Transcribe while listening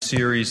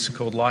series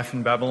called Life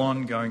in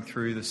Babylon, going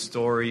through the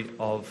story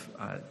of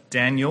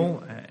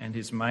Daniel and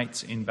his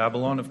mates in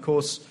Babylon. Of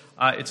course,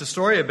 it's a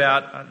story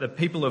about the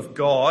people of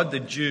God, the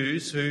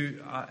Jews, who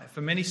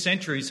for many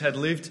centuries had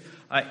lived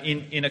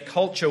in a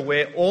culture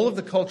where all of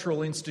the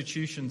cultural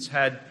institutions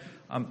had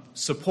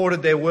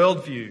supported their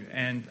worldview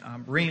and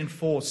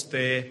reinforced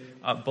their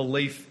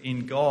belief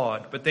in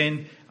God. But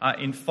then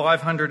in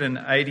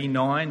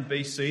 589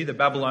 BC, the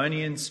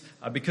Babylonians,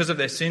 because of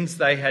their sins,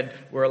 they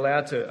were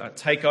allowed to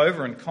take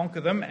over and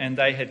conquer them, and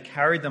they had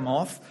carried them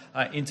off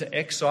into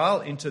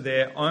exile, into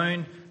their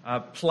own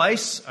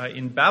place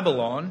in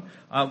Babylon,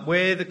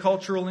 where the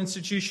cultural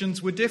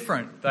institutions were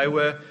different. They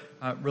were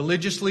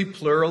religiously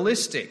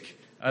pluralistic.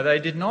 They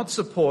did not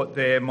support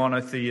their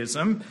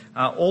monotheism.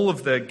 All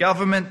of the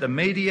government, the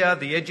media,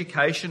 the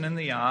education and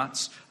the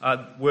arts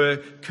were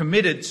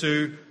committed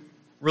to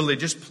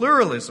religious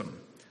pluralism.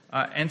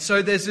 And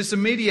so there's this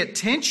immediate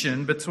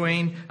tension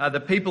between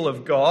the people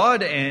of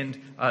God and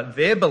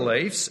their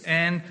beliefs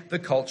and the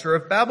culture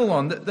of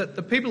Babylon.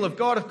 The people of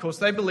God, of course,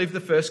 they believe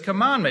the first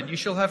commandment, you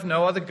shall have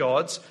no other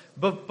gods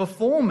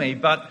before me.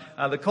 But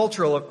the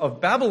culture of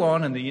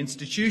Babylon and the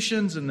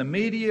institutions and the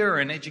media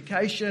and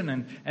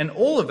education and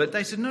all of it,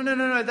 they said,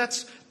 no,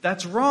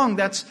 that's wrong.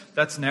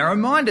 That's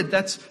narrow-minded.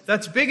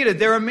 That's bigoted.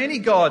 There are many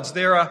gods.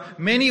 There are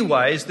many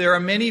ways. There are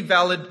many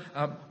valid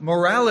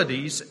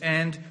moralities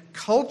and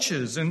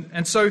cultures.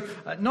 And so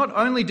not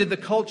only did the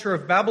culture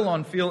of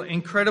Babylon feel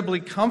incredibly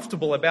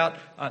comfortable about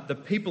the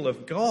people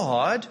of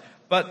God,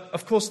 but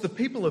of course the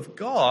people of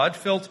God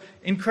felt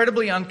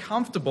incredibly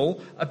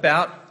uncomfortable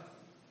about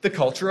the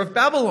culture of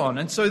Babylon.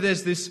 And so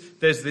there's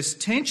this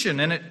tension,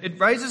 and it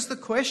raises the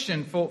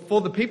question for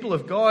the people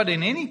of God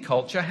in any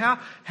culture,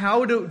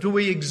 how do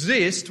we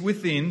exist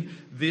within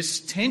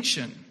this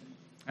tension?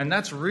 And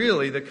that's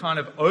really the kind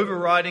of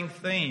overriding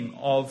theme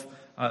of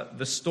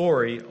the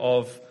story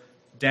of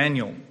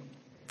Daniel.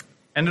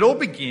 And it all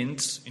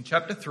begins in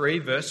chapter 3,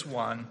 verse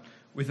 1,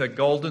 with a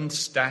golden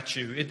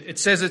statue. It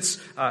says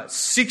it's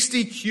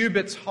 60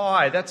 cubits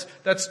high.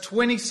 That's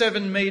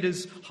 27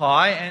 meters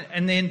high,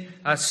 and then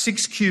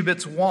 6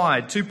 cubits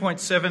wide,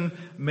 2.7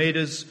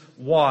 meters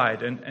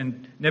wide.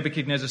 And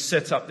Nebuchadnezzar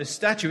sets up this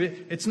statue.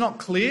 It's not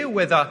clear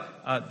whether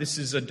this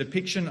is a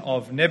depiction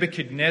of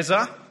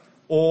Nebuchadnezzar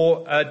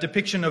or a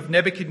depiction of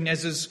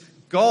Nebuchadnezzar's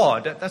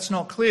God. That's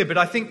not clear, but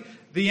I think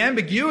the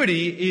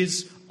ambiguity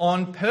is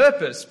on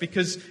purpose,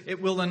 because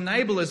it will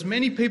enable as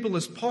many people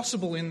as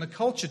possible in the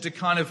culture to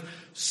kind of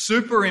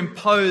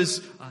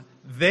superimpose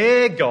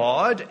their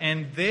God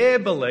and their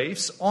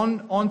beliefs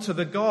onto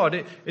the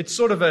God. It's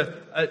sort of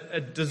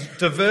a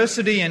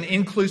diversity and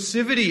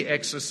inclusivity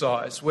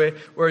exercise where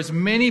as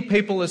many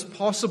people as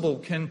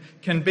possible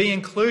can be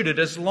included,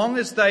 as long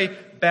as they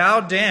bow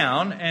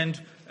down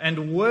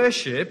and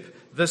worship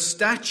the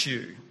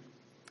statue.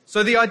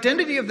 So the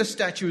identity of the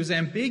statue is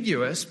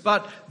ambiguous,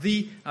 but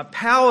the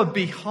power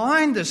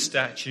behind the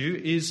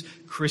statue is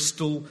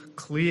crystal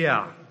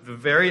clear. The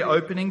very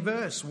opening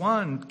verse,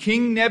 1,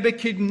 King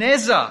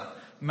Nebuchadnezzar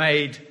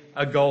made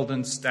a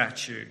golden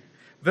statue.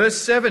 Verse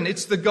 7,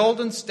 it's the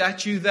golden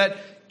statue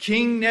that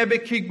King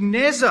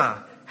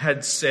Nebuchadnezzar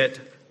had set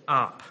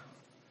up.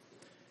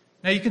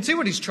 Now you can see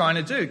what he's trying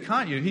to do,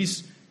 can't you?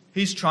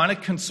 He's trying to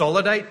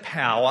consolidate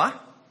power,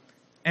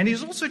 and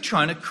he's also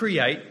trying to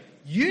create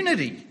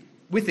unity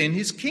within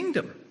his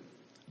kingdom.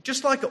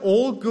 Just like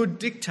all good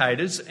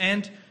dictators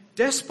and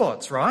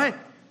despots, right?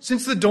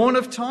 Since the dawn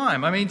of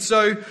time. I mean,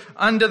 so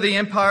under the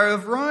Empire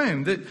of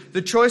Rome,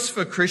 the choice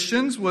for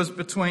Christians was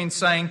between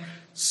saying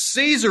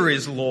Caesar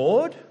is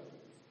Lord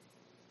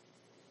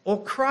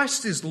or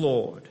Christ is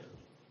Lord.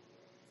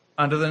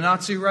 Under the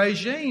Nazi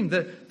regime,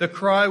 the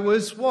cry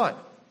was what?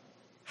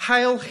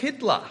 Hail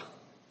Hitler.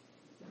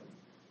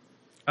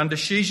 Under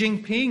Xi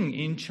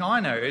Jinping in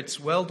China, it's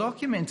well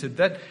documented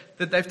that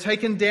they've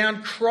taken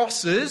down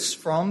crosses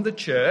from the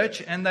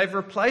church and they've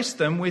replaced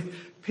them with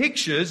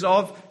pictures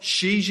of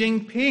Xi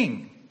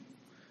Jinping.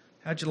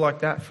 How'd you like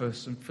that for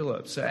St.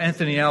 Philip's?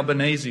 Anthony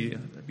Albanese, a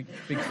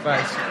big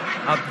face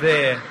up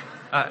there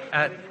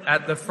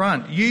at the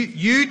front.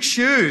 You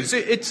choose.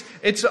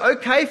 It's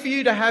okay for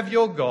you to have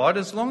your God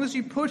as long as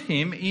you put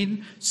him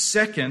in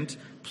second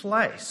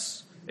place.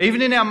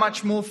 Even in our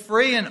much more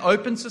free and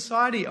open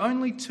society,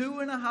 only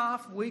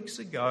 2.5 weeks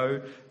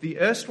ago, the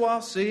erstwhile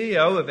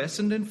CEO of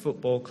Essendon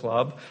Football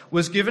Club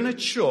was given a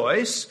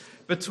choice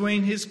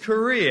between his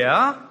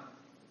career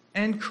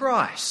and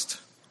Christ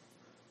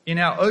in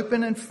our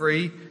open and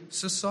free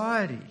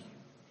society.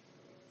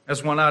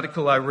 As one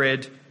article I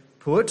read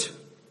put,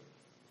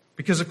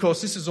 because of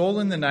course this is all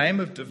in the name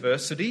of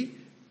diversity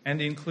and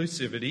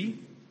inclusivity,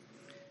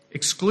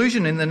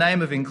 exclusion in the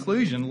name of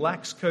inclusion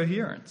lacks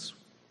coherence.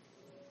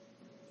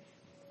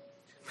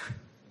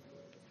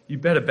 You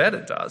better bet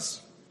it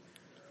does.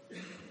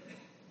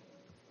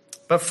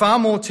 But far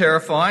more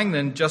terrifying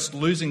than just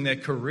losing their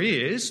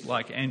careers,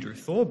 like Andrew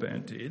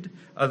Thorburn did,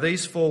 are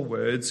these 4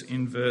 words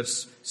in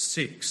verse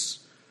 6.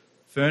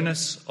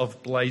 Furnace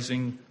of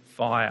blazing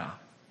fire.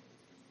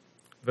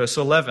 Verse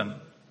 11.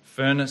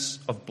 Furnace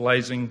of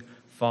blazing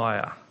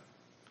fire.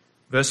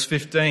 Verse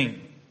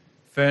 15,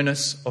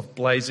 furnace of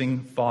blazing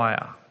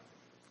fire.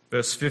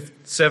 Verse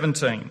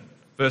 17,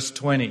 verse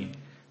 20,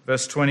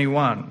 verse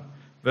 21,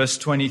 verse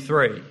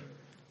 23,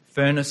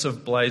 furnace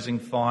of blazing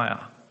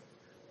fire.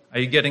 Are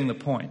you getting the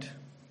point?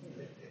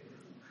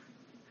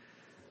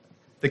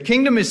 The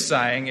kingdom is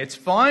saying it's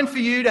fine for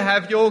you to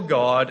have your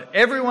God,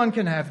 everyone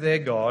can have their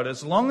God,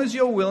 as long as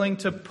you're willing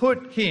to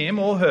put him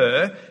or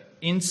her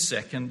in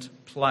second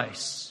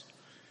place.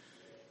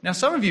 Now,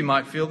 some of you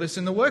might feel this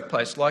in the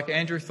workplace, like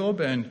Andrew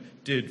Thorburn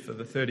did for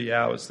the 30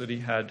 hours that he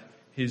had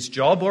his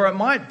job, or it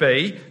might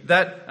be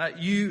that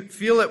you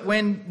feel it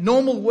when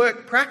normal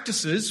work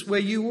practices where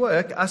you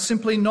work are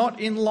simply not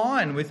in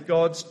line with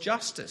God's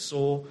justice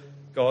or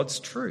God's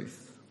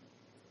truth.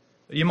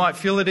 You might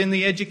feel it in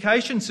the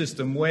education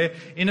system where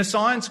in a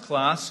science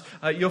class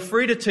you're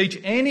free to teach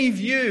any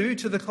view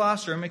to the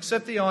classroom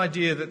except the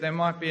idea that there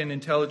might be an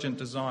intelligent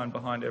design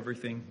behind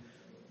everything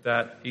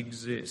that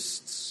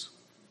exists.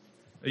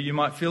 You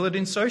might feel it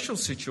in social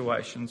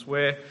situations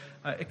where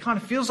it kind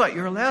of feels like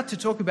you're allowed to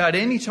talk about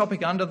any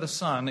topic under the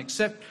sun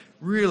except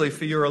really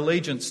for your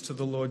allegiance to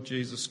the Lord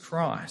Jesus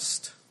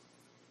Christ.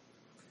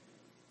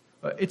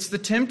 It's the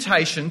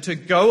temptation to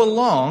go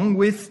along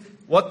with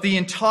what the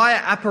entire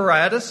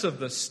apparatus of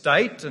the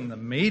state and the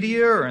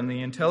media and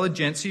the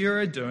intelligentsia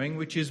are doing,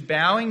 which is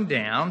bowing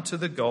down to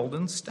the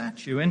golden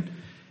statue.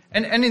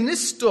 And in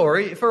this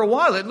story, for a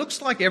while, it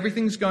looks like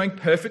everything's going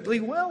perfectly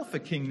well for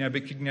King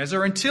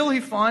Nebuchadnezzar until he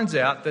finds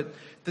out that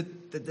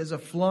there's a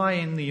fly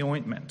in the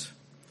ointment.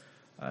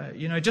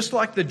 Just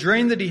like the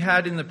dream that he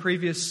had in the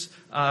previous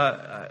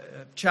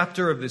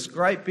chapter of this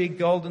great big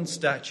golden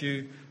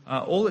statue,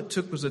 all it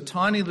took was a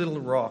tiny little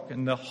rock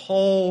and the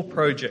whole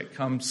project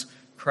comes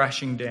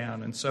crashing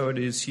down. And so it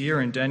is here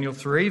in Daniel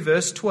 3,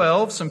 verse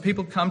 12. Some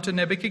people come to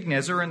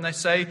Nebuchadnezzar and they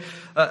say,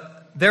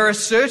 there are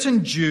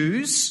certain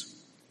Jews,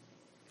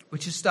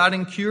 which is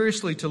starting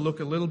curiously to look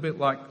a little bit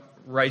like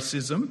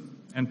racism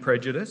and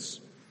prejudice,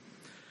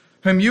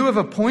 whom you have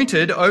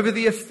appointed over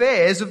the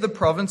affairs of the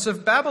province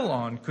of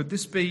Babylon. Could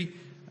this be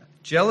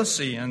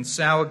jealousy and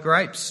sour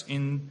grapes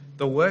in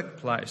the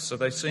workplace? Are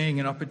they seeing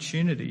an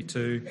opportunity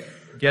to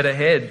get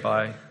ahead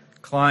by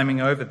climbing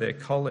over their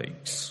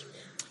colleagues?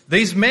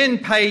 These men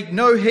pay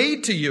no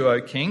heed to you, O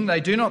king. They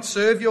do not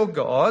serve your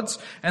gods,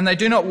 and they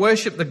do not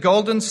worship the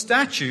golden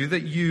statue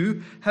that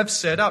you have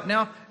set up.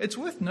 Now, it's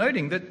worth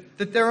noting that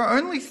there are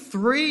only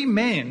 3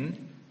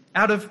 men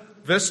out of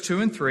verse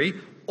 2 and 3,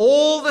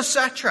 all the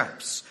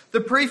satraps,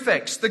 the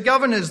prefects, the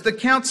governors, the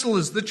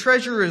councillors, the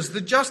treasurers,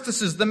 the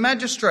justices, the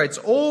magistrates,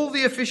 all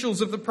the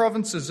officials of the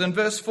provinces. And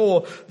verse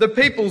 4, the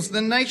peoples,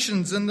 the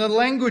nations, and the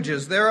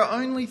languages. There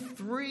are only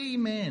 3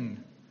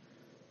 men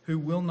who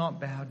will not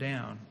bow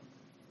down.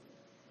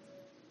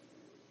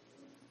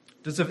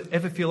 Does it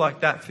ever feel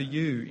like that for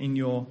you in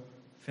your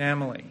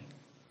family?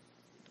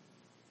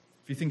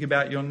 If you think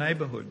about your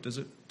neighbourhood, does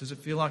it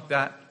feel like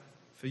that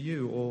for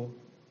you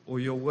or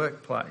your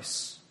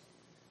workplace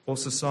or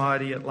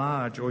society at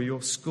large or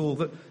your school?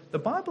 The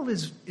Bible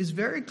is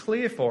very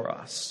clear for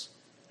us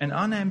and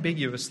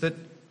unambiguous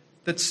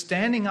that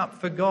standing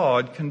up for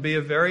God can be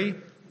a very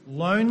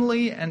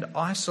lonely and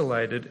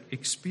isolated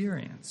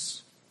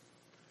experience,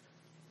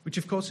 which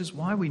of course is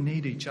why we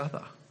need each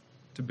other,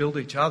 to build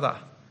each other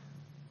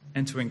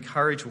and to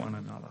encourage one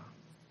another.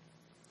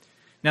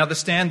 Now, the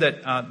stand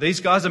that these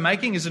guys are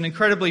making is an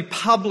incredibly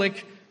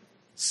public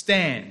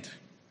stand.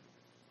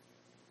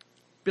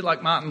 A bit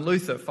like Martin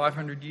Luther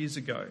 500 years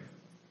ago.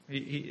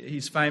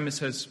 He's famous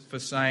for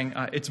saying,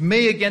 it's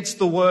me against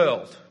the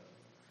world.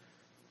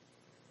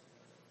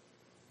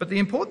 But the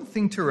important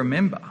thing to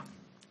remember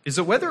is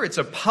that whether it's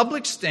a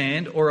public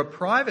stand or a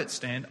private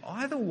stand,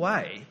 either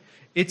way,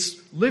 it's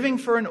living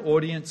for an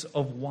audience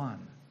of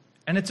one.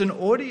 And it's an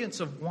audience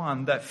of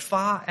one that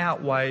far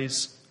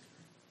outweighs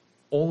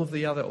all of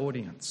the other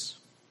audience.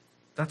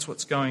 That's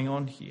what's going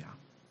on here.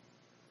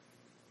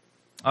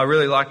 I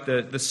really like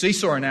the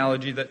seesaw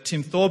analogy that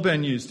Tim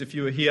Thorburn used if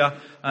you were here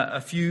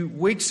a few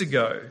weeks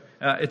ago.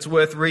 It's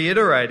worth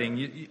reiterating.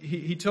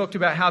 He talked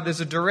about how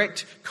there's a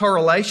direct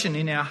correlation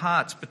in our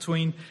hearts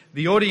between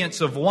the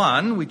audience of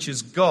one, which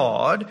is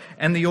God,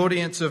 and the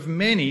audience of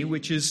many,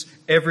 which is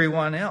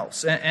everyone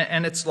else.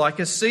 And it's like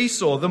a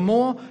seesaw. The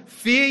more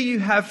fear you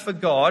have for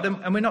God,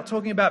 and we're not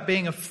talking about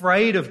being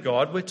afraid of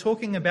God, we're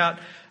talking about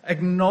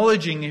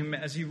acknowledging him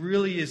as he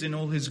really is in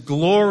all his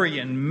glory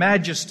and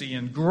majesty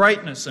and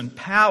greatness and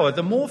power.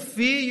 The more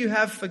fear you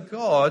have for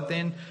God,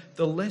 then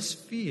the less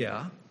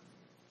fear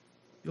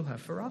you'll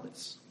have for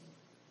others.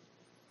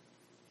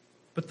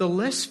 But the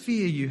less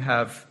fear you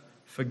have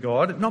for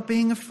God, not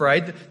being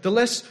afraid, the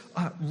less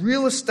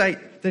real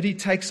estate that he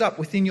takes up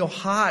within your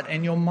heart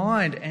and your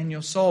mind and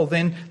your soul,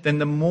 then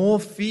the more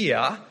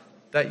fear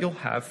that you'll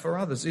have for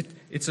others.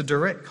 It's a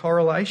direct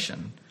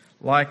correlation,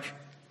 like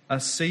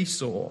a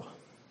seesaw.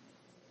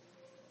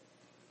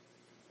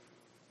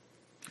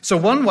 So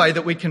one way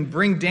that we can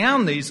bring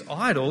down these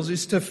idols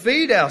is to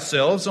feed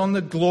ourselves on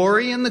the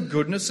glory and the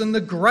goodness and the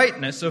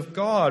greatness of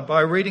God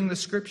by reading the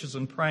scriptures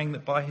and praying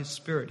that by his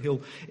Spirit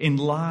he'll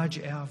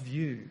enlarge our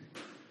view.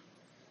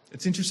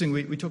 It's interesting,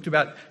 we talked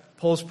about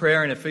Paul's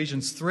prayer in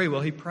Ephesians 3.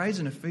 Well, he prays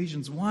in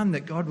Ephesians 1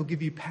 that God will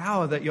give you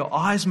power, that your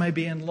eyes may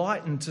be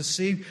enlightened to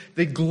see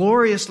the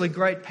gloriously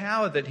great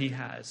power that he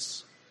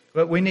has.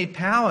 But we need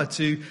power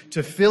to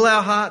fill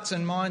our hearts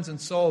and minds and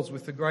souls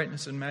with the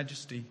greatness and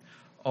majesty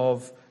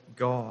of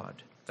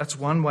God. That's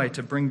one way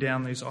to bring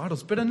down these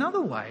idols. But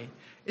another way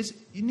is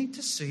you need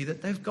to see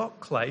that they've got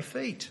clay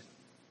feet.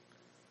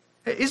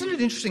 Isn't it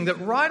interesting that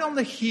right on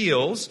the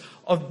heels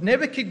of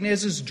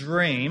Nebuchadnezzar's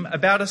dream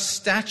about a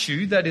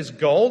statue that is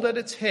gold at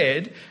its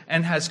head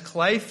and has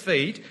clay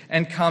feet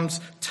and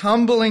comes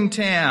tumbling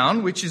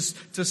down, which is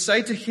to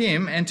say to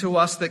him and to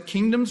us that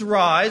kingdoms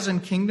rise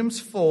and kingdoms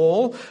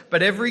fall,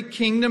 but every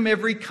kingdom,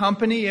 every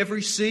company,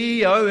 every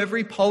CEO,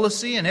 every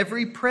policy and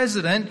every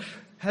president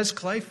has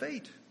clay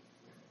feet.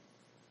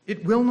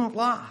 It will not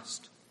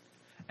last.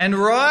 And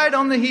right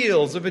on the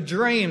heels of a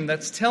dream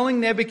that's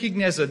telling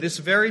Nebuchadnezzar this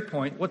very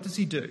point, what does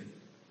he do?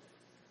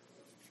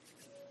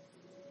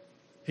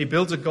 He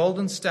builds a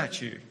golden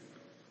statue.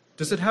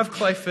 Does it have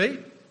clay feet?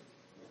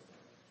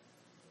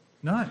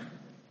 No.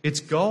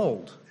 It's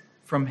gold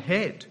from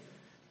head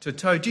to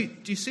toe. Do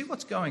you see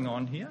what's going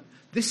on here?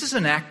 This is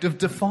an act of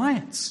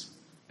defiance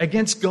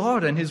against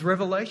God and his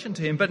revelation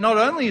to him. But not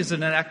only is it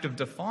an act of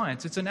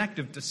defiance, it's an act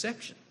of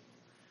deception.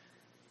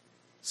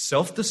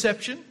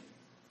 Self-deception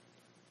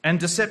and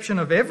deception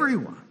of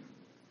everyone.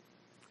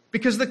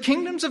 Because the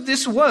kingdoms of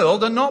this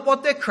world are not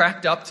what they're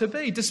cracked up to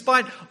be,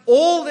 despite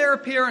all their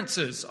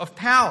appearances of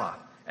power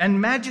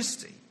and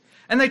majesty.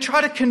 And they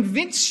try to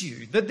convince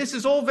you that this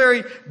is all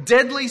very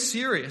deadly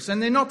serious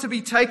and they're not to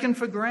be taken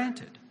for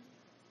granted.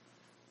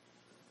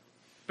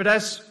 But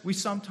as we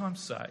sometimes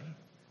say,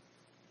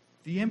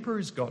 the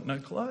emperor's got no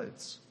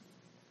clothes.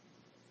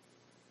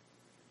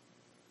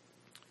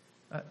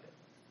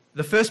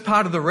 The first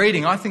part of the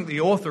reading, I think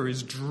the author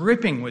is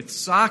dripping with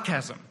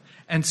sarcasm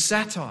and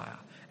satire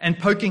and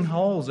poking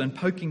holes and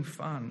poking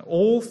fun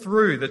all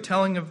through the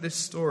telling of this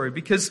story.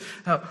 Because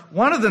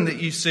one of them that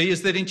you see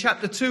is that in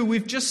chapter 2,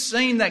 we've just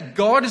seen that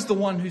God is the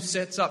one who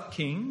sets up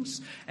kings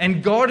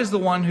and God is the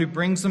one who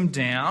brings them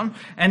down.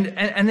 And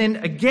then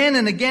again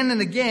and again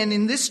and again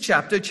in this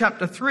chapter,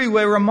 chapter 3,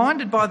 we're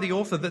reminded by the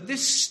author that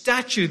this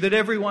statue that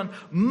everyone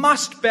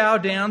must bow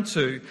down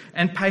to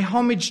and pay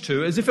homage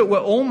to as if it were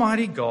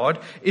Almighty God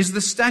is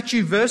the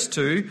statue, verse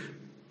 2,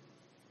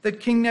 that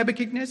King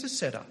Nebuchadnezzar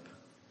set up.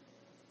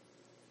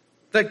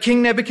 That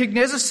King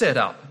Nebuchadnezzar set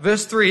up,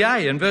 verse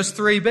 3a and verse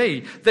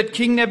 3b. That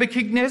King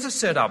Nebuchadnezzar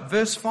set up,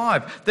 verse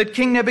 5. That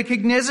King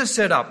Nebuchadnezzar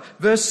set up,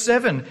 verse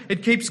 7.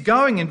 It keeps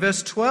going in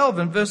verse 12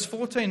 and verse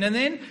 14. And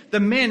then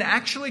the men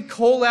actually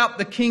call out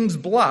the king's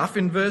bluff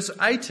in verse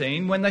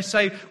 18 when they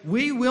say,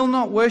 "We will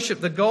not worship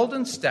the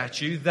golden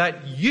statue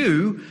that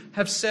you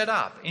have set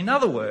up." In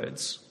other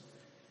words,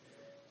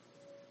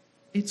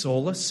 it's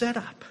all a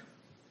setup.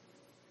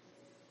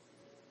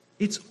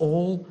 It's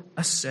all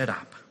a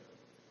setup.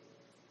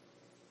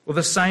 Well,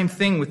 the same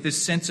thing with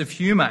this sense of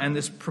humour and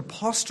this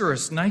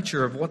preposterous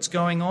nature of what's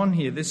going on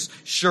here. This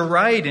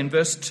charade in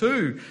verse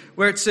 2,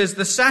 where it says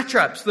the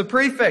satraps, the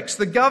prefects,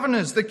 the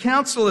governors, the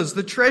councillors,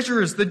 the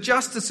treasurers, the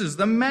justices,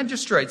 the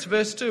magistrates,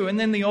 verse 2. And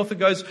then the author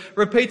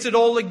repeats it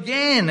all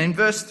again in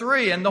verse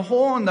 3. And the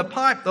horn, the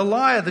pipe, the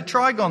lyre, the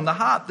trigon, the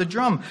harp, the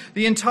drum,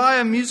 the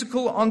entire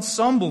musical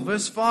ensemble,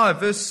 verse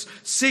 5, verse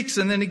 6,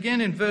 and then again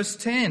in verse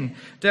 10.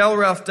 Dale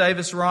Ralph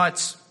Davis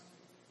writes,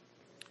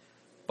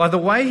 "By the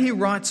way he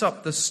writes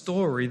up the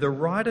story, the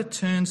writer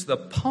turns the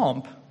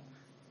pomp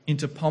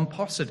into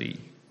pomposity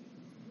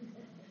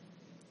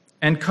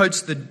and coats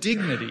the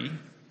dignity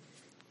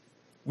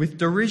with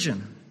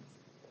derision."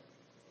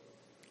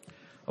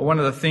 One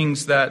of the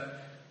things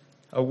that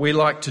we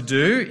like to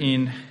do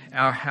in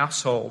our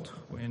household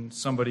when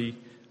somebody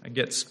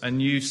gets a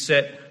new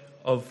set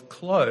of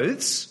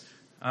clothes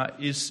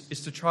is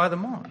to try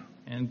them on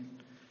and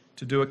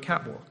to do a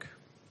catwalk.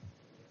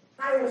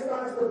 Fire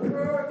starts to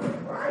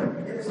burn, right?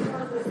 And it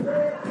starts to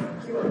spread.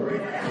 You will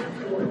bring it out.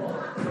 You will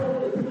walk. The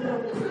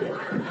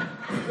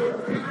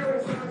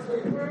fire starts to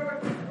burn,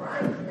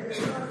 right? And it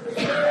starts to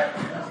spread.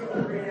 You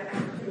will bring it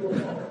out. You will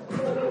walk.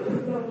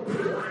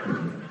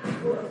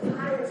 The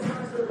fire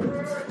starts to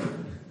burn.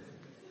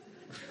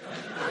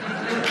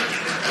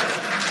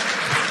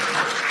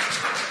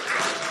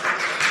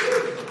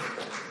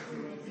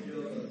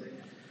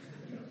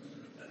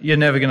 You're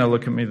never going to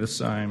look at me the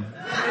same.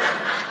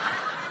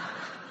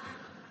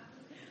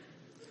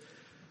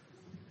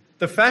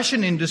 The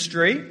fashion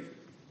industry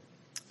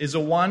is a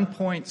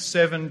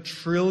 $1.7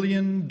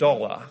 trillion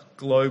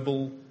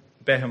global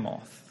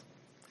behemoth.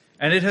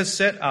 And it has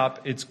set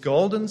up its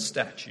golden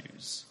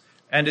statues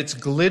and its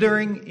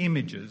glittering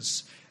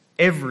images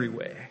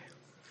everywhere.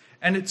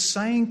 And it's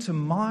saying to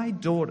my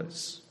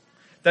daughters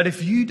that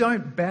if you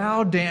don't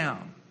bow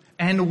down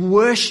and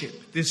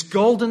worship this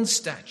golden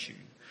statue,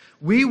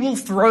 we will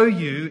throw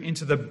you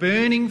into the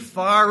burning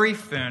fiery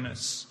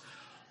furnace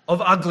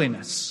of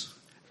ugliness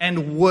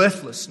and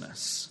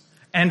worthlessness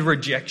and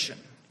rejection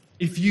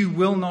if you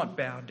will not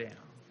bow down.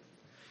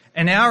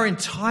 And our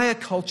entire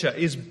culture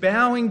is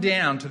bowing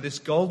down to this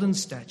golden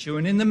statue.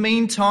 And in the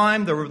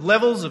meantime, the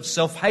levels of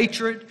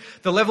self-hatred,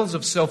 the levels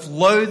of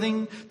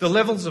self-loathing, the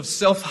levels of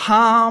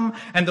self-harm,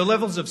 and the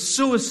levels of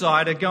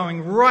suicide are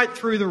going right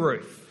through the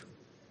roof.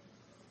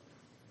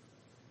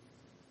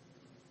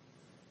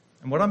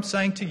 And what I'm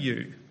saying to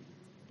you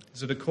is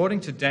that according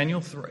to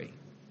Daniel 3,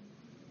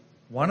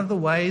 one of the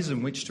ways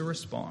in which to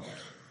respond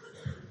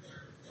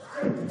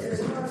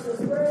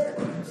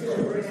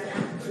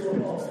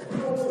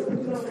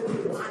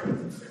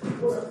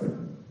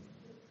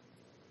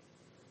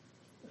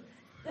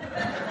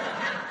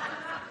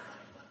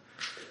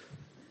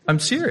I'm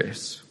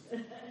serious.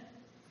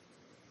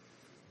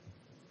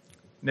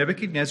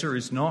 Nebuchadnezzar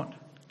is not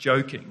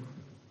joking.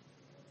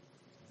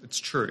 It's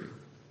true.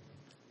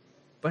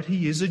 But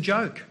he is a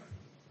joke.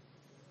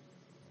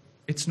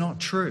 It's not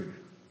true.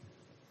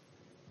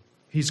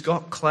 He's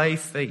got clay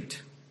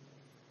feet.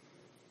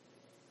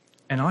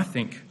 And I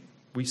think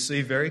we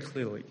see very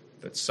clearly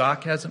that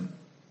sarcasm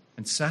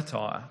and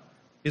satire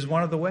is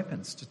one of the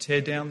weapons to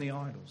tear down the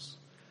idols.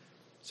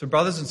 So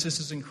brothers and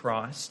sisters in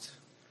Christ,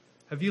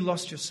 have you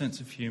lost your sense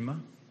of humour?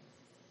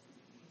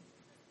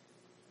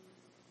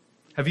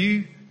 Have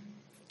you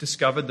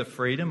discovered the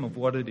freedom of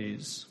what it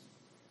is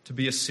to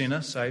be a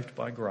sinner saved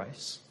by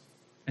grace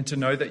and to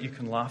know that you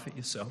can laugh at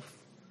yourself,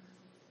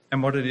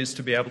 and what it is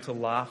to be able to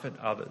laugh at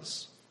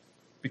others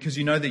because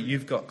you know that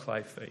you've got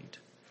clay feet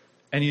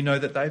and you know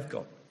that they've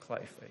got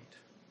clay feet?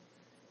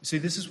 You see,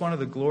 this is one of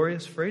the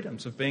glorious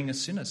freedoms of being a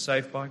sinner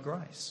saved by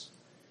grace,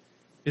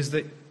 is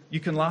that you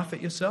can laugh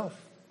at yourself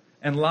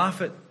and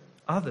laugh at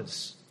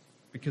others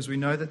because we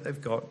know that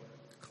they've got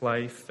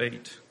clay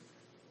feet.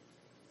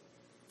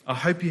 I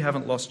hope you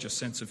haven't lost your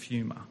sense of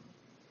humour,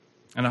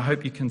 and I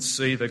hope you can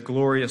see the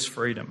glorious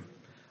freedom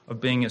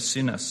of being a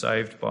sinner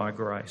saved by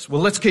grace.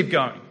 Well, let's keep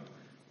going,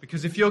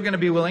 because if you're going to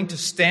be willing to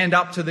stand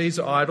up to these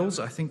idols,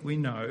 I think we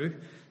know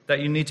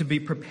that you need to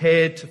be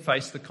prepared to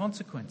face the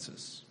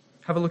consequences.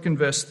 Have a look in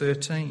verse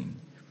 13.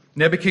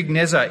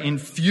 Nebuchadnezzar, in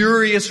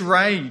furious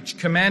rage,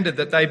 commanded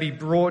that they be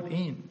brought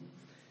in.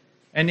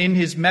 And in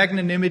his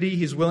magnanimity,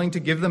 he's willing to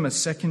give them a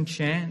second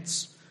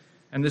chance.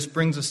 And this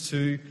brings us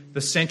to the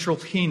central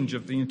hinge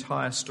of the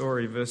entire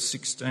story, verse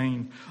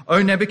 16.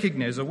 O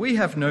Nebuchadnezzar, we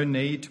have no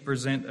need to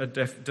present a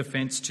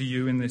defense to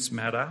you in this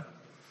matter.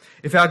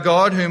 If our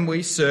God whom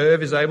we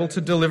serve is able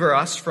to deliver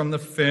us from the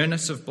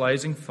furnace of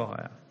blazing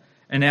fire,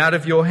 and out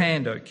of your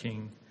hand, O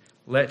king,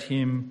 let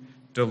him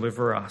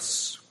deliver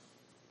us.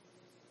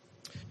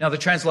 Now, the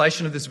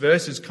translation of this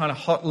verse is kind of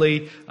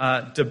hotly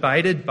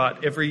debated,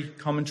 but every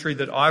commentary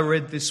that I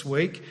read this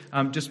week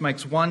just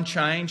makes one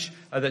change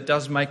that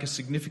does make a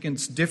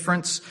significant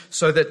difference,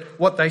 so that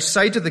what they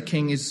say to the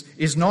king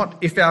is not,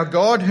 if our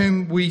God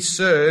whom we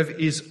serve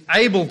is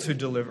able to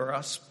deliver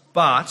us,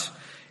 but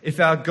if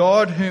our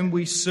God whom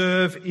we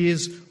serve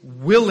is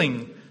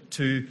willing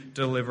to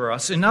deliver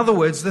us. In other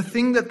words, the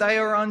thing that they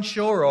are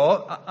unsure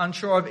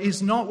of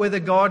is not whether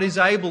God is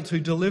able to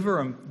deliver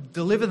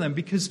them,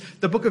 because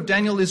the book of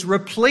Daniel is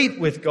replete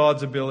with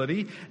God's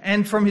ability,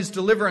 and from his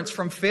deliverance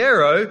from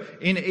Pharaoh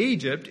in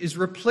Egypt is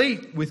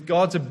replete with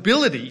God's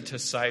ability to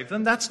save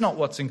them. That's not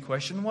what's in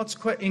question. What's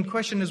in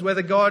question is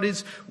whether God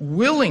is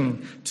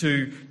willing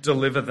to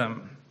deliver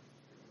them.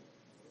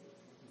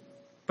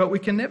 But we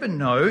can never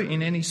know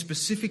in any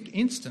specific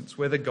instance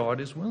whether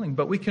God is willing.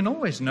 But we can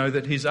always know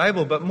that he's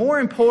able. But more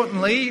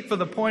importantly, for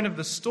the point of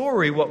the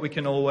story, what we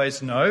can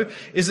always know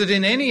is that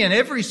in any and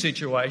every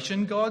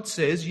situation, God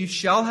says, you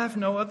shall have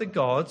no other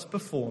gods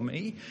before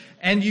me,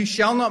 and you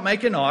shall not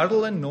make an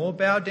idol and nor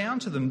bow down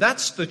to them.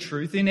 That's the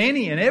truth in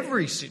any and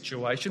every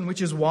situation,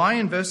 which is why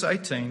in verse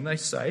 18 they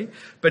say,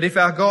 but if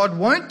our God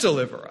won't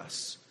deliver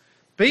us,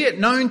 be it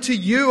known to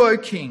you, O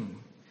king,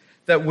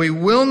 that we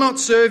will not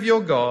serve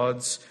your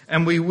gods,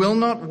 and we will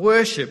not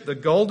worship the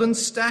golden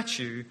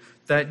statue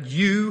that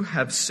you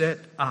have set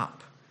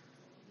up.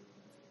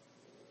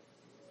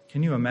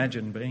 Can you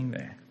imagine being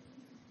there?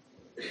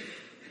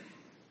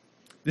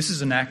 This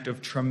is an act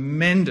of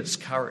tremendous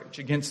courage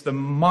against the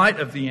might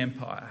of the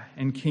empire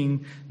and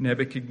King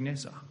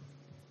Nebuchadnezzar.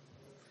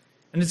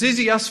 And it's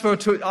easy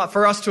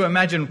for us to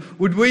imagine,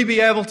 would we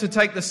be able to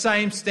take the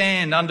same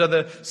stand under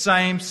the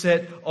same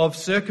set of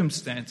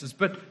circumstances?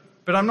 But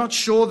I'm not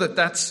sure that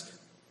that's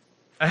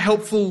a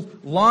helpful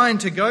line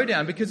to go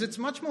down, because it's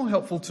much more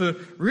helpful to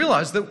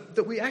realise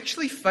that we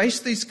actually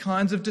face these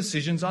kinds of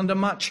decisions under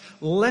much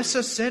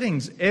lesser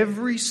settings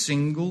every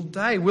single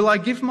day. Will I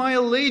give my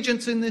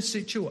allegiance in this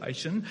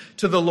situation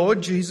to the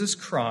Lord Jesus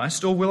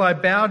Christ, or will I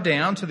bow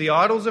down to the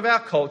idols of our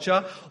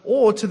culture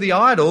or to the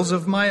idols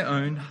of my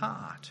own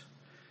heart?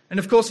 And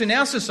of course, in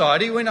our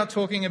society, we're not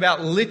talking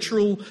about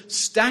literal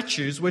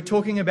statues. We're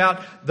talking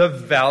about the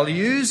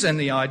values and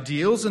the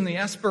ideals and the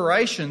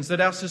aspirations that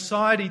our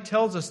society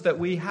tells us that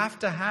we have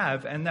to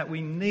have and that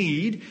we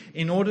need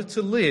in order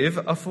to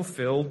live a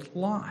fulfilled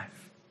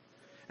life.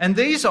 And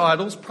these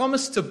idols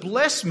promise to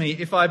bless me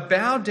if I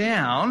bow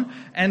down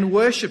and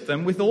worship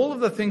them with all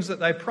of the things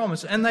that they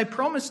promise. And they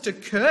promise to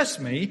curse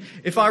me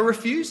if I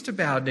refuse to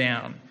bow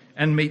down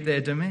and meet their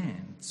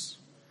demands.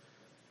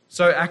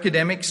 So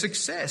academic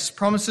success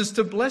promises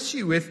to bless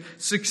you with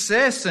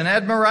success and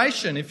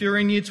admiration if you're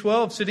in Year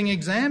 12 sitting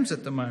exams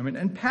at the moment,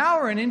 and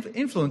power and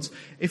influence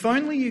if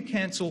only you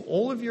cancel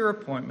all of your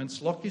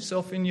appointments, lock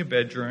yourself in your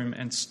bedroom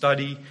and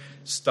study,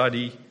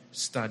 study,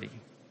 study.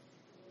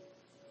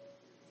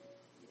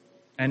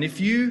 And if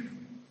you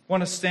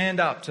want to stand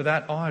up to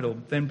that idol,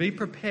 then be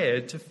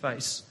prepared to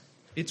face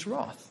its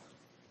wrath.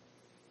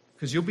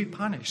 Because you'll be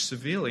punished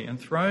severely and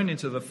thrown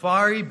into the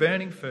fiery,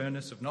 burning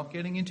furnace of not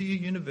getting into your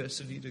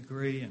university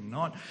degree and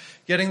not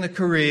getting the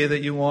career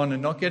that you want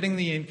and not getting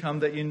the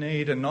income that you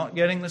need and not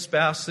getting the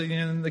spouse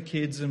and the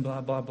kids and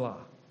blah, blah, blah.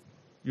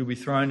 You'll be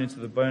thrown into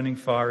the burning,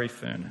 fiery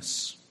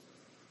furnace.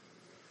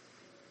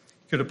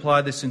 You could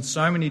apply this in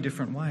so many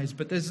different ways,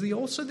 but there's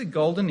also the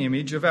golden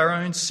image of our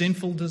own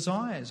sinful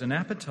desires and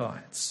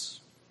appetites.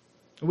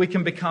 We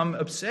can become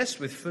obsessed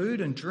with food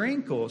and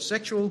drink or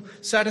sexual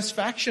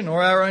satisfaction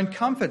or our own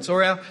comforts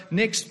or our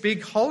next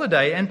big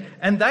holiday.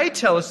 And they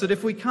tell us that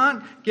if we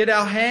can't get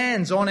our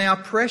hands on our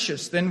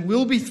precious, then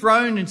we'll be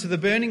thrown into the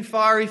burning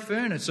fiery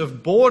furnace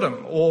of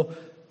boredom or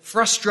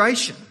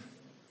frustration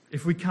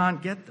if we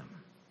can't get them.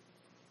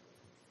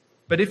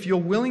 But if you're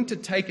willing to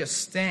take a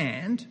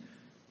stand,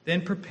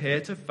 then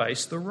prepare to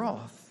face the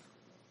wrath.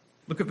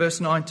 Look at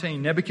verse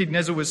 19.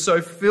 Nebuchadnezzar was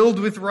so filled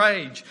with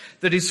rage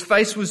that his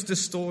face was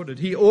distorted.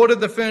 He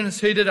ordered the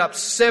furnace heated up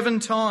 7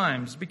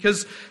 times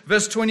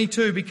verse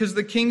 22, because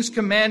the king's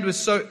command was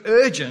so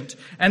urgent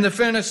and the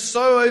furnace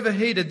so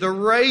overheated, the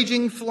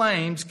raging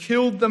flames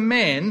killed the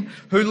men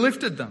who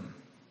lifted them.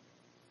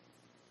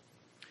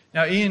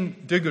 Now, Ian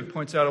Duguid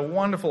points out a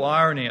wonderful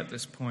irony at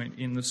this point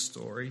in the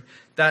story,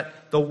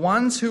 that the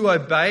ones who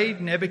obeyed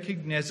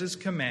Nebuchadnezzar's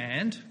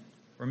command,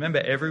 remember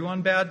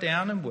everyone bowed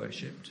down and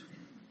worshipped,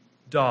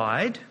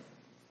 died,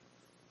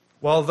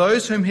 while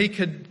those whom he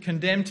could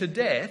condemn to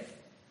death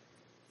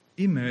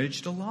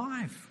emerged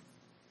alive.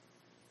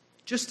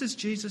 Just as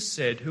Jesus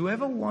said,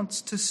 whoever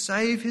wants to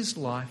save his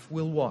life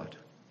will what?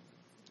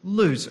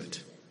 Lose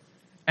it.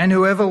 And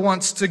whoever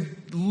loses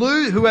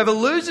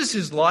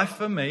his life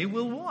for me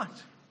will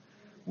what?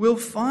 Will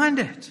find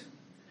it.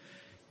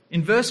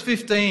 In verse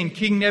 15,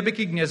 King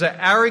Nebuchadnezzar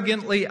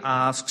arrogantly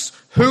asks,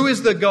 who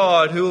is the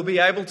God who will be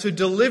able to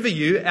deliver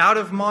you out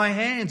of my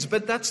hands?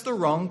 But that's the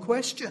wrong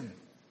question.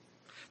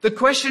 The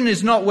question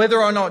is not whether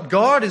or not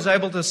God is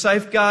able to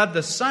safeguard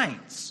the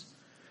saints.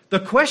 The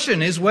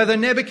question is whether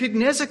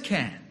Nebuchadnezzar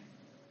can.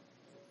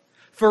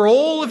 For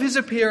all of his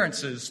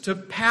appearances to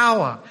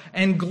power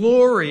and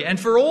glory and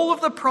for all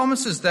of the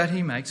promises that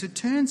he makes, it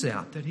turns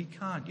out that he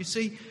can't. You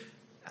see,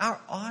 our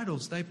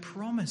idols, they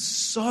promise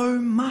so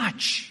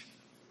much,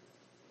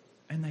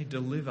 and they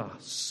deliver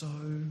so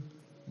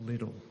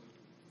little.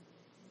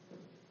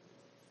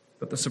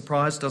 But the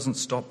surprise doesn't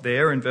stop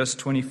there. In verse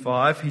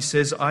 25, he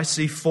says, I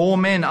see 4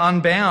 men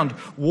unbound,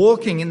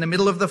 walking in the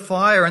middle of the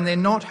fire, and they're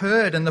not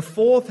hurt, and the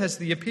 4th has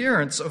the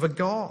appearance of a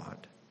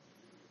god.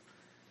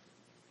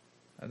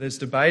 There's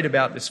debate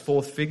about this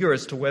 4th figure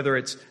as to whether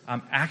it's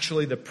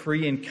actually the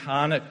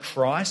pre-incarnate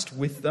Christ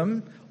with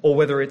them, or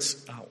whether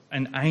it's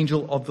an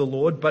angel of the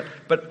Lord. But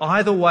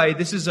either way,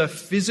 this is a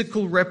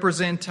physical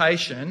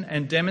representation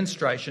and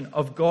demonstration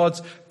of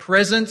God's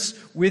presence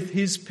with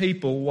his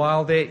people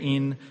while they're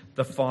in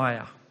the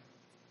fire.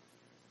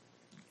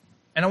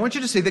 And I want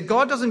you to see that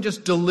God doesn't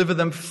just deliver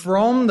them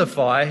from the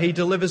fire, he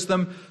delivers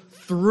them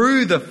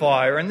through the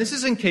fire. And this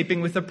is in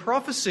keeping with the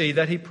prophecy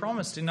that he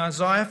promised in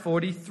Isaiah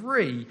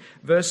 43,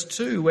 verse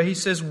 2, where he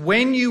says,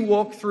 when you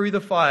walk through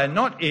the fire,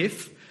 not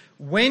if,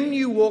 when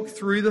you walk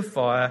through the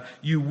fire,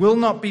 you will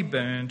not be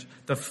burned.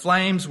 The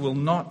flames will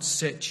not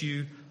set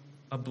you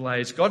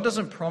ablaze. God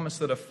doesn't promise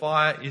that a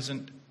fire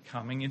isn't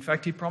coming. In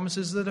fact, he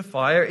promises that a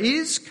fire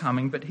is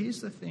coming. But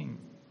here's the thing.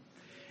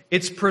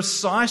 It's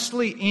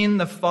precisely in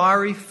the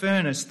fiery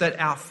furnace that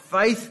our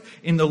faith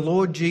in the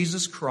Lord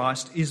Jesus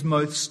Christ is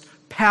most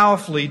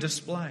powerfully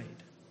displayed.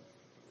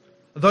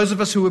 Those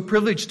of us who were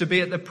privileged to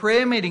be at the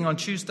prayer meeting on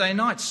Tuesday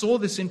night saw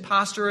this in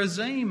Pastor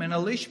Azim and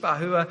Alishba,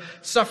 who are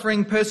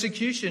suffering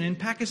persecution in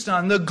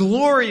Pakistan. The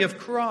glory of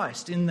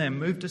Christ in them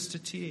moved us to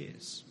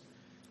tears.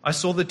 I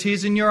saw the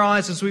tears in your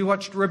eyes as we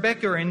watched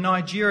Rebecca in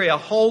Nigeria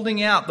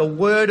holding out the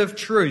word of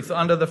truth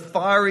under the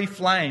fiery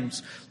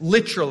flames,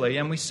 literally,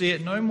 and we see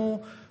it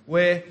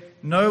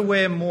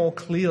nowhere more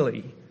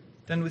clearly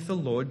than with the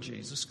Lord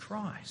Jesus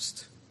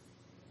Christ.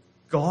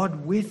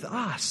 God with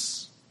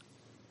us.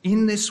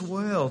 In this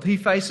world, he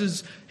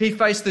faced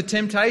the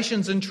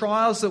temptations and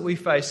trials that we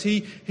face.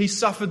 He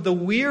suffered the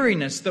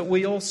weariness that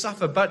we all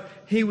suffer, but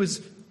he was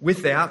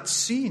without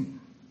sin.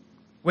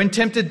 When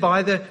tempted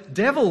by the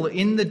devil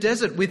in the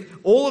desert with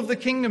all of the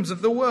kingdoms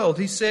of the world,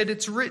 he said,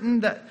 it's written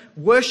that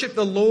worship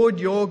the Lord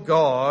your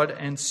God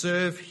and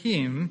serve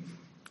him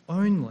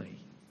only.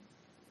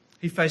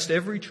 He faced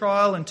every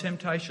trial and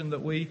temptation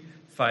that we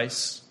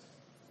face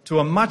to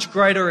a much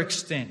greater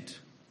extent,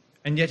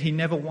 and yet he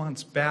never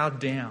once bowed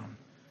down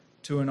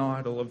to an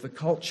idol of the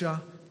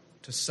culture,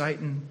 to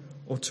Satan,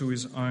 or to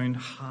his own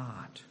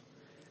heart.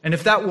 And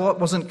if that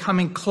wasn't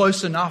coming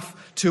close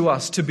enough to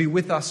us to be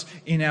with us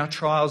in our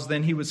trials,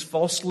 then he was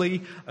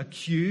falsely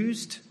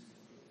accused,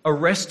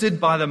 arrested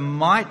by the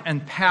might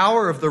and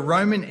power of the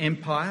Roman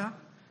Empire,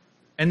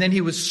 and then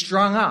he was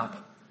strung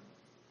up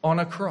on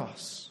a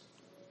cross.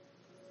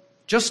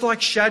 Just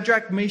like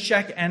Shadrach,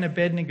 Meshach, and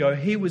Abednego,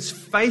 he was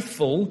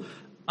faithful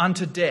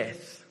unto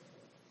death.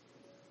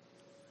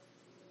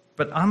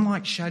 But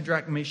unlike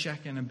Shadrach, Meshach,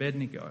 and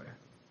Abednego,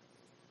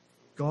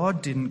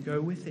 God didn't go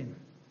with him.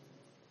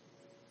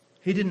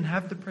 He didn't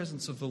have the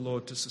presence of the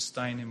Lord to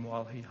sustain him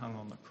while he hung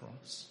on the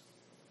cross.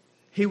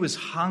 He was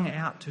hung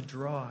out to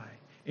dry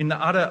in the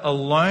utter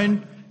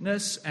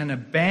aloneness and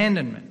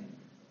abandonment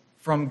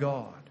from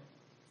God.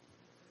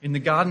 In the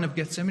Garden of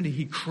Gethsemane,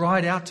 he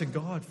cried out to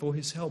God for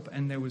his help,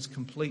 and there was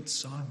complete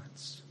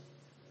silence.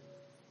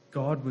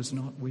 God was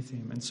not with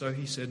him. And so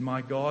he said,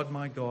 my God,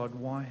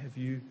 why have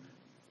you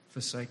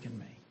forsaken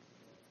me?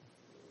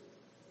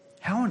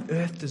 How on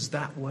earth does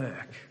that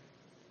work?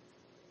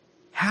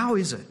 How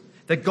is it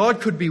that God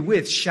could be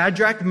with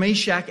Shadrach,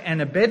 Meshach,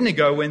 and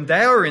Abednego when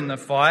they were in the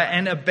fire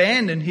and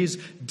abandon his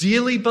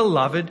dearly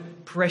beloved,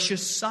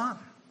 precious Son?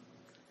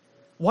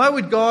 Why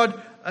would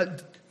God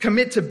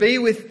commit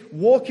to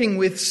walking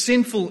with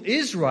sinful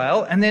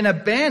Israel and then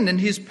abandon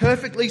his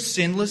perfectly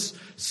sinless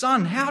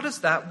Son? How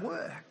does that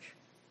work?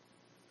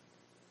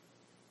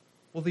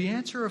 Well, the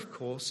answer, of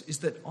course, is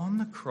that on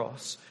the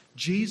cross,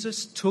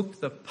 Jesus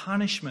took the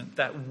punishment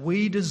that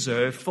we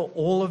deserve for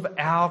all of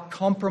our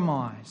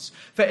compromise.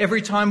 For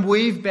every time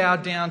we've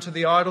bowed down to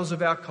the idols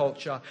of our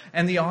culture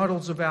and the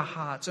idols of our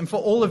hearts, and for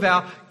all of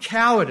our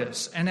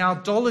cowardice and our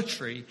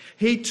idolatry,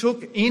 he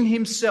took in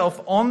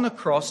himself on the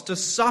cross to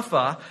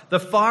suffer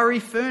the fiery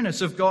furnace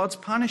of God's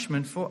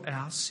punishment for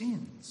our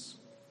sins.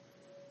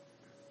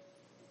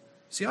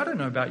 See, I don't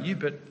know about you,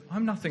 but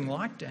I'm nothing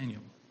like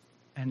Daniel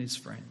and his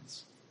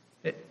friends.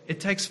 It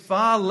takes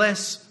far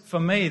less for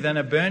me than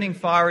a burning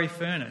fiery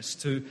furnace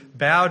to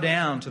bow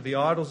down to the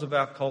idols of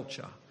our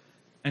culture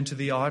and to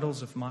the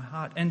idols of my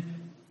heart.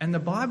 And the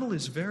Bible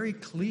is very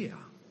clear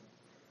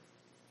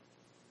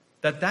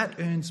that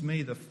earns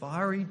me the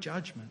fiery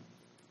judgment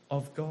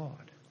of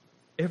God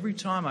every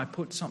time I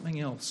put something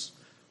else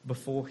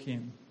before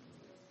him.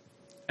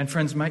 And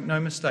friends, make no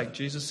mistake,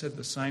 Jesus said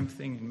the same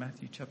thing in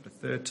Matthew chapter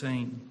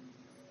 13.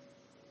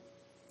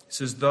 He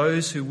says,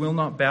 those who will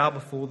not bow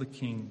before the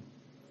King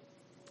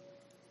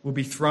will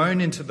be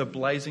thrown into the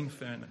blazing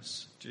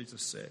furnace,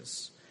 Jesus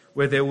says,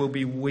 where there will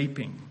be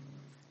weeping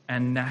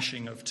and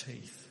gnashing of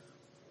teeth.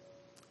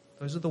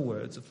 Those are the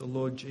words of the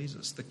Lord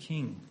Jesus, the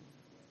King.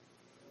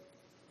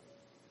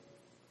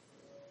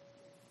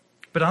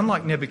 But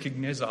unlike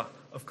Nebuchadnezzar,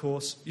 of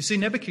course, you see,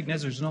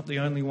 Nebuchadnezzar is not the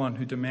only one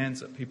who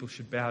demands that people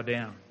should bow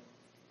down.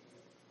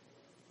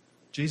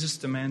 Jesus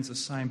demands the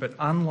same, but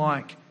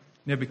unlike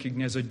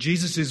Nebuchadnezzar,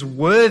 Jesus is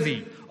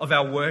worthy of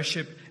our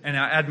worship and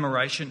our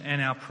admiration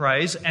and our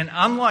praise. And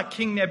unlike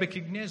King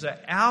Nebuchadnezzar,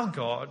 our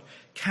God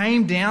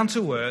came down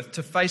to earth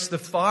to face the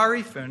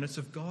fiery furnace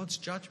of God's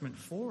judgment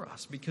for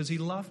us because he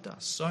loved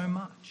us so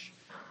much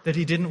that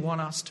he didn't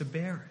want us to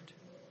bear it.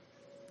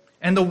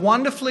 And the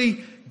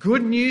wonderfully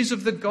good news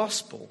of the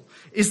gospel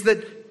is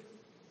that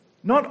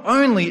not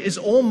only is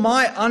all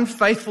my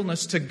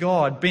unfaithfulness to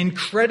God being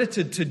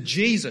credited to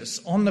Jesus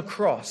on the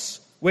cross,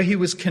 where he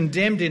was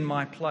condemned in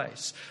my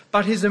place,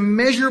 but his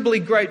immeasurably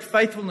great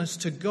faithfulness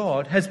to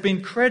God has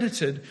been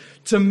credited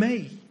to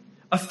me.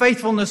 A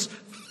faithfulness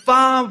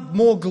far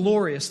more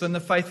glorious than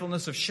the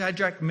faithfulness of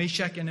Shadrach,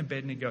 Meshach, and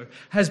Abednego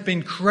has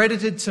been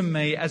credited to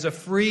me as a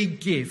free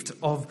gift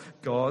of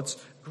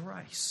God's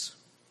grace.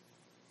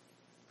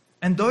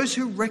 And those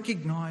who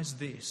recognize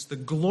this, the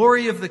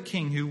glory of the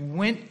King who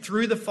went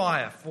through the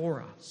fire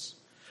for us,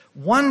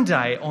 one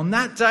day, on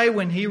that day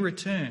when he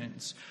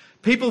returns,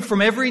 people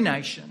from every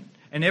nation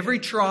and every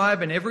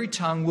tribe and every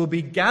tongue will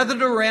be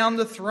gathered around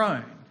the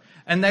throne,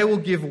 and they will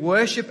give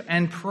worship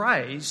and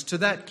praise to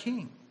that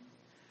King.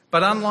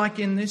 But unlike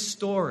in this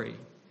story,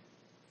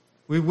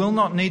 we will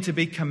not need to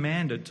be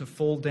commanded to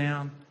fall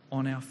down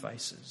on our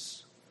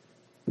faces.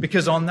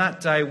 Because on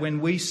that day,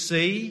 when we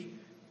see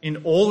in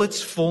all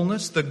its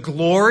fullness the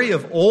glory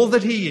of all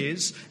that he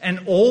is and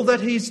all that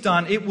he's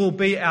done, it will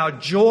be our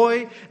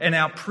joy and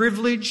our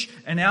privilege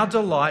and our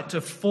delight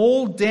to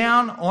fall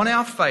down on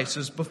our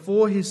faces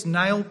before his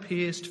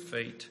nail-pierced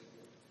feet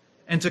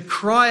and to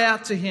cry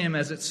out to him,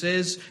 as it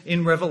says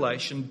in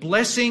Revelation,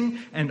 blessing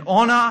and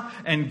honor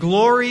and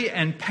glory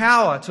and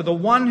power to the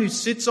one who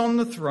sits on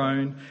the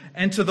throne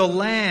and to the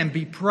Lamb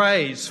be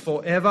praised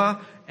forever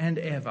and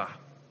ever.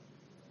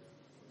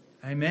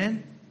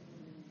 Amen.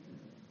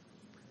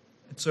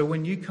 And so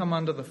when you come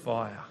under the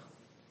fire,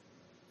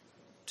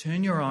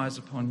 turn your eyes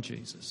upon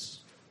Jesus.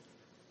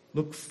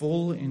 Look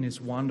full in his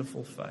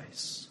wonderful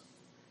face,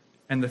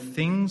 and the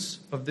things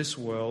of this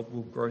world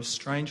will grow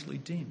strangely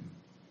dim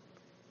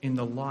in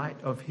the light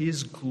of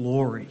his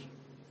glory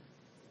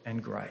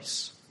and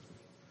grace.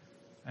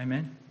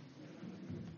 Amen.